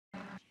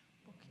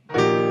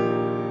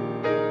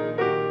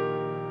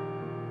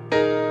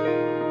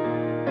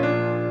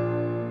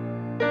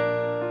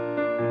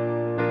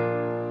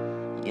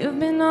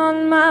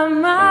my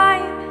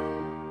mind.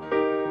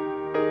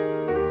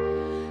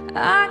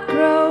 I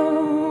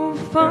grow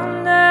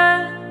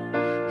fonder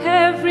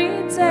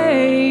every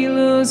day,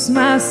 lose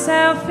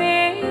myself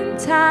in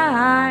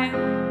time,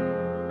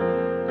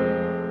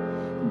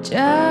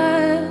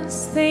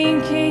 just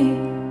thinking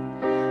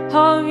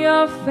of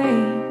your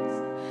face.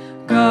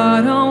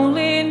 God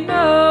only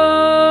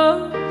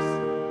knows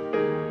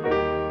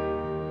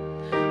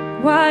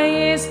why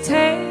it's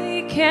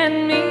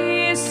taken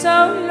me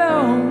so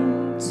long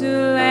to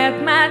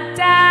let my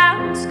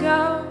doubts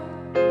go.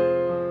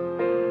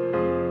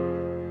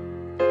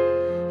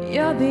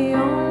 You're the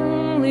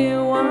only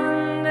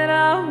one that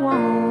I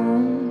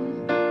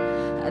want.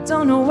 I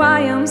don't know why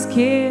I'm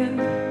scared,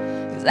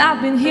 'cause I've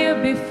been here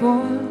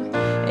before.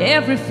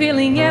 Every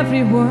feeling,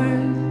 every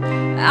word,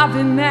 I've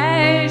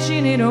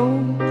imagined it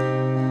all.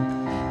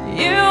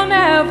 You'll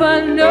never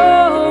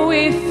know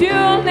if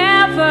you'll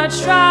never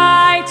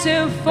try to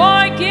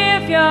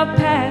forgive your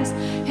past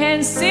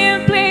and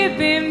simply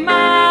be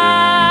mine.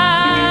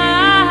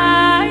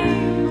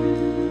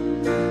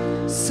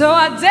 So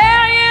I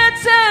dare you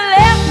to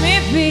let me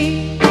be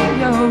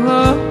your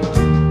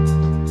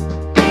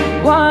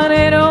one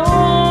and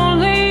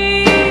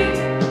only.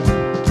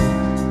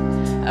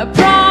 I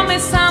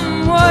promise I'm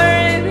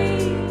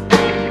worthy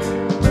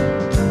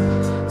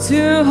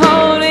to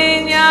hold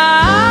in your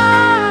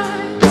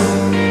arms.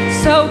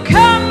 So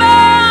come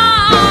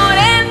on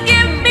and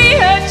give me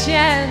a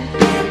chance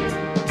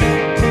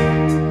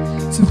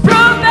to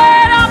prove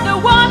that I'm the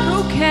one who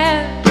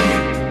can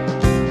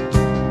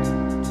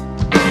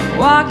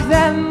walk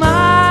that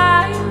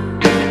mile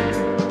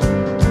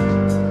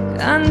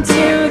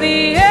until the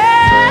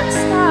end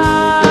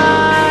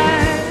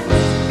starts.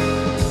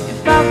 If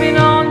I've been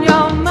on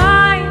your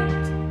mind,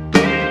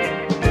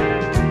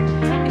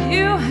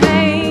 you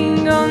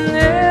hang on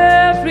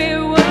every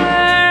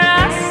word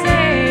I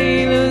say,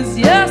 lose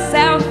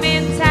yourself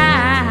in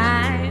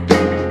time.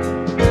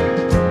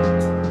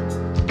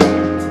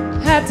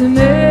 At the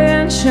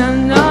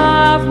mention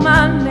of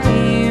my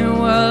name,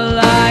 will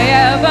I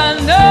ever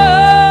know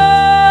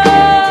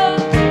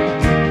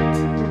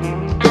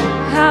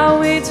how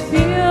it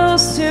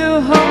feels to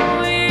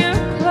hold you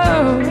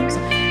close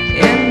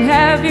and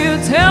have you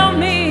tell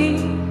me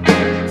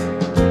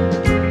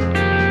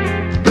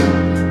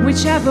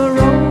whichever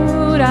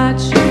road I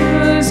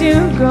choose you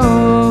go.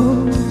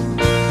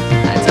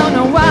 I don't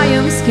know why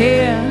I'm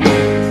scared,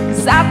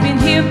 'cause I've been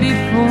here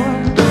before.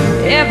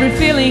 Every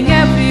feeling,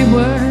 every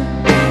word,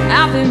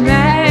 I've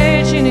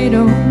imagined it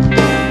all.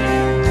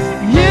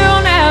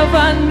 You'll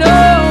never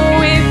know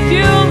if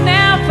you'll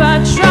never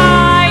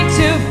try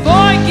to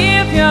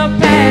forgive your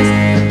past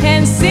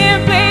and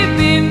simply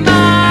be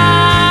mine.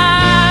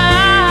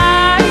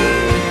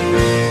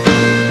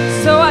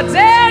 So I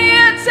dare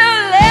you to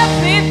let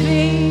me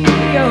be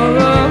your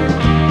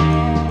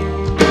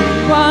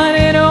one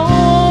and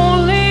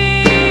only.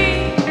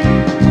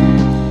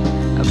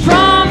 I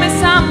promise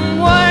I'm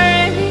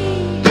worthy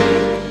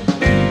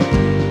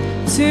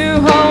to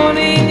hold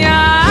in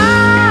your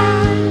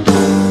arms.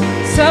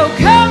 So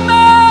come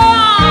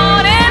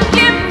on and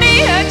give me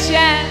a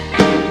chance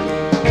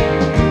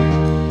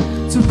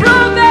to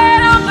prove that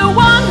I'm the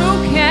one who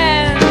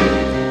can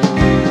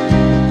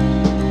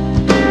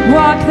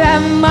walk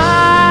that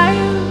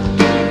mile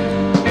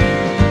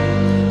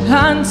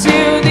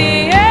until the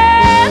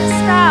end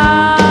starts.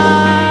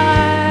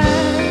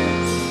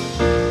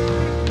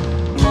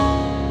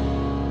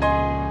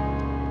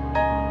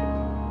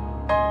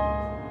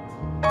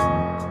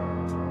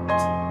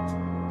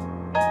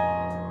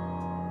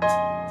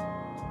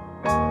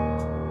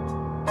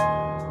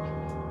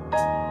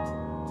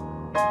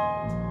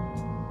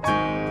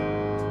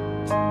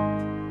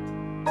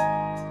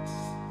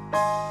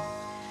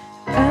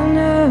 I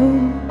know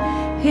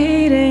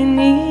it ain't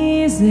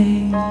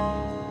easy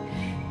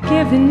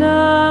giving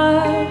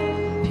up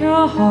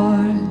your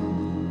heart.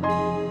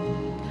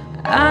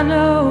 I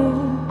know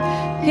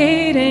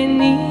it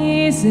ain't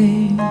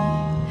easy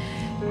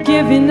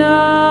giving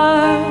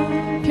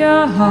up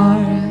your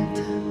heart.